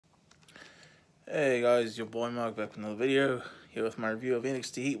Hey guys, your boy Mark back with another video, here with my review of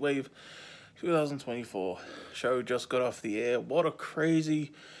NXT Heatwave 2024. Show just got off the air. What a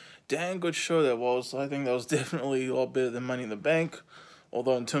crazy, dang good show that was. I think that was definitely a lot better than Money in the Bank.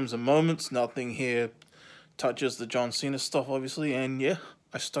 Although in terms of moments, nothing here touches the John Cena stuff, obviously. And yeah,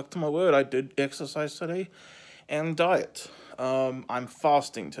 I stuck to my word. I did exercise today and diet. I'm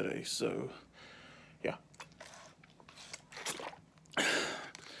fasting today, so yeah.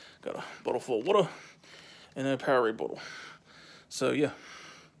 Got a bottle full of water and a Powerade bottle. So yeah,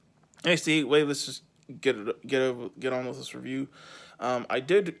 NXT Heatwave. Let's just get on with this review. I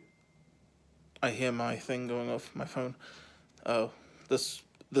hear my thing going off my phone. This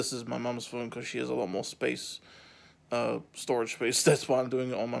is my mom's phone because she has a lot more space, storage space. That's why I'm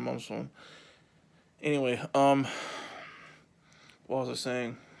doing it on my mom's phone. Anyway, what was I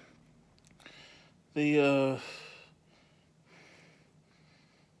saying? The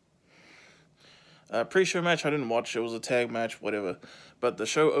pre-show match I didn't watch. It was a tag match, whatever. But the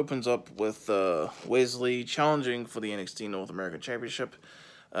show opens up with Wesley challenging for the NXT North American Championship.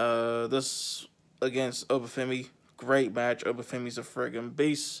 This against Obafemi. Great match. Obafemi's a friggin'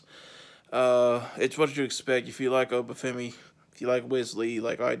 beast. It's what you expect if you like Obafemi, if you like Wesley,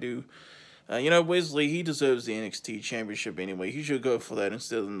 like I do. Wesley, he deserves the NXT Championship anyway. He should go for that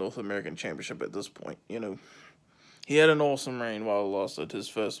instead of the North American Championship at this point. He had an awesome reign while he lost it, his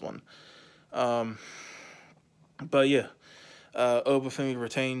first one. But yeah, Obafemi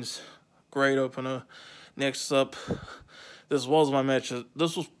retains. Great opener. Next up, was my match.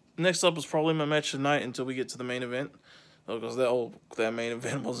 Next up is probably my match tonight until we get to the main event, because that main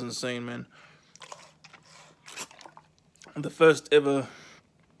event was insane, man. The first ever,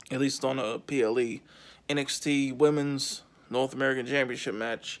 at least on a PLE, NXT Women's North American Championship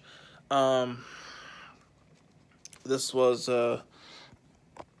match. This was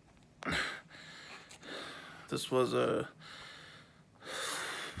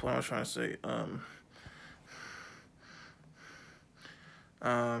what am I trying to say?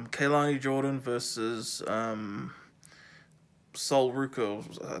 Kaylani Jordan versus Sol Ruco,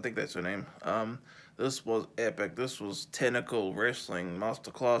 I think that's her name. This was epic. This was technical wrestling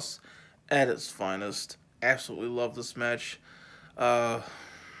masterclass at its finest. Absolutely love this match.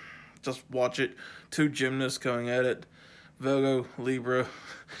 Just watch it. Two gymnasts going at it. Virgo, Libra.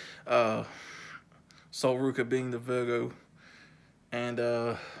 Sol Ruca being the Virgo, and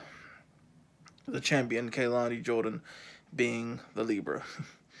the champion Kaylani Jordan being the Libra.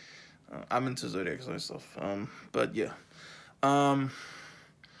 I'm into zodiac sign stuff. But yeah,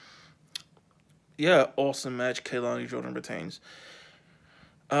 awesome match. Kaylani Jordan retains.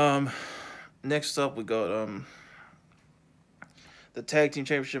 Next up we got the tag team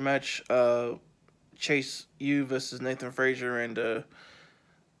championship match. Chase U versus Nathan Frazier and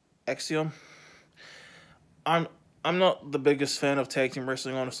Axiom. I'm not the biggest fan of tag team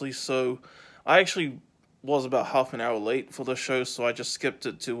wrestling, honestly, so I actually was about half an hour late for the show, so I just skipped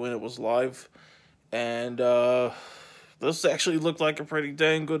it to when it was live. And this actually looked like a pretty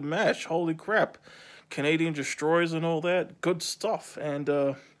dang good match. Holy crap. Canadian Destroyers and all that. Good stuff.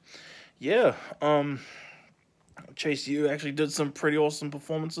 And yeah, Chase U actually did some pretty awesome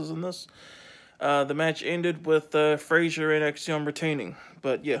performances in this. The match ended with Frazier and Axiom retaining.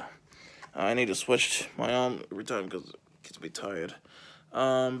 But yeah. I need to switch my arm every time because it gets me tired.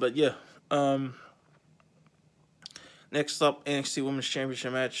 But yeah. Next up, NXT Women's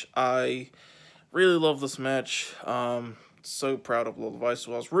Championship match. I really love this match. So proud of Lola Vice,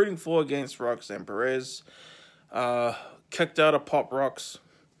 who I was rooting for against Roxanne Perez. Kicked out of Pop Rocks.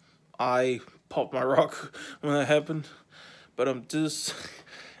 I popped my rock when that happened. But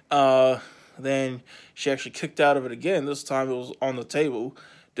then she actually kicked out of it again. This time it was on the table.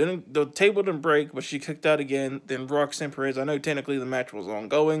 The table didn't break, but she kicked out again. Then Roxanne Perez, I know technically the match was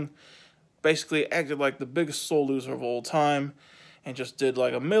ongoing, basically acted like the biggest sore loser of all time and just did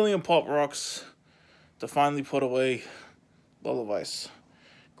like a million pop rocks to finally put away Lola Vice.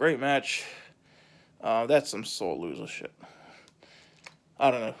 Great match. That's some sore loser shit.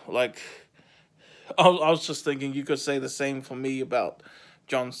 I don't know. Like, I was just thinking you could say the same for me about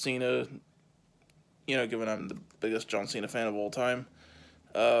John Cena, given I'm the biggest John Cena fan of all time.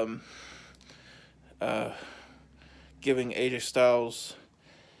 Giving AJ Styles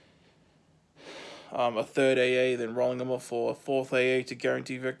a third AA, then rolling him up for a fourth AA to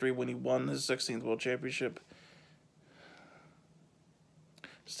guarantee victory when he won his 16th World Championship.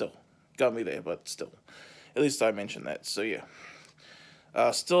 Still, got me there, but still. At least I mentioned that, so yeah.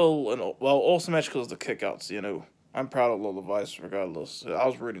 Still, awesome match because of the kickouts, I'm proud of Lola Vice regardless. I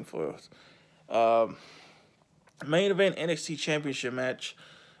was rooting for it. Main event NXT Championship match.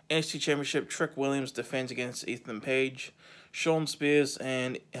 NXT Championship, Trick Williams defends against Ethan Page. Shawn Spears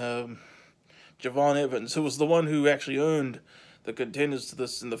and Javon Evans, who was the one who actually earned the contenders to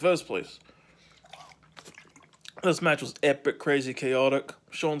this in the first place. This match was epic, crazy, chaotic.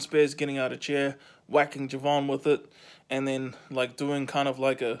 Shawn Spears getting out of chair, whacking Javon with it, and then like doing kind of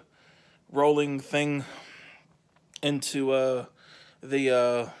like a rolling thing into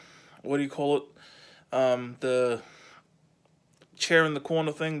the what do you call it? The chair in the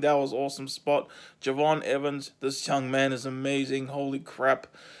corner thing. That was an awesome spot. Javon Evans, this young man is amazing. Holy crap.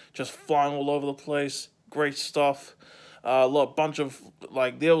 Just flying all over the place. Great stuff. Bunch of,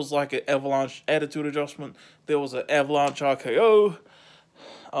 like, there was like an Avalanche attitude adjustment. There was an Avalanche RKO.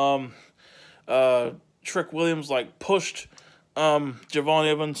 Trick Williams, like, pushed Javon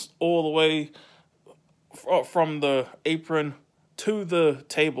Evans all the way from the apron to the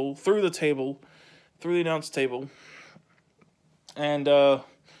table, through the announce table. And,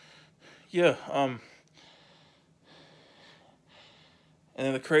 yeah, and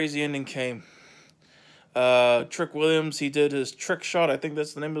then the crazy ending came. Trick Williams, he did his trick shot, I think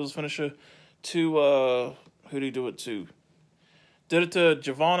that's the name of his finisher, to, who did he do it to? Did it to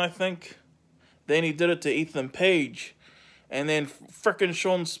Javon, I think. Then he did it to Ethan Page. And then frickin'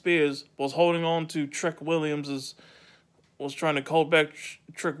 Shawn Spears was holding on to Trick Williams, was trying to call back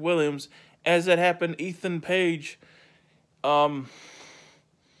Trick Williams. As that happened, Ethan Page, you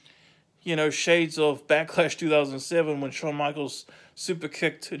know, shades of Backlash 2007 when Shawn Michaels super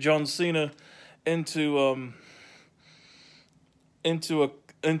kicked John Cena into a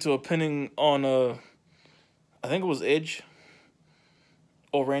pinning on I think it was Edge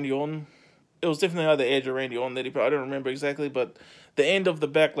or Randy Orton. It was definitely either Edge or Randy Orton that I don't remember exactly, but the end of the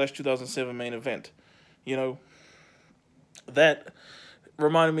Backlash 2007 main event, you know, that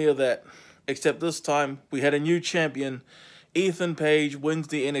reminded me of that. Except this time we had a new champion. Ethan Page wins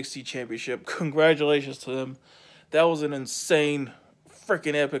the NXT Championship. Congratulations to him. That was an insane,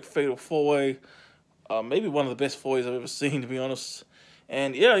 freaking epic fatal 4-way. Maybe one of the best 4-ways I've ever seen, to be honest.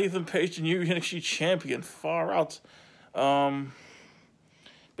 And yeah, Ethan Page, the new NXT Champion. Far out.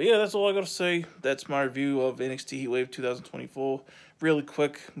 But yeah, that's all I got to say. That's my review of NXT Heatwave 2024. Really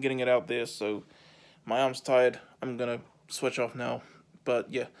quick, I'm getting it out there, so my arm's tired. I'm going to switch off now.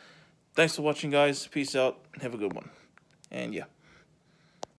 But yeah, thanks for watching, guys. Peace out. Have a good one. And yeah.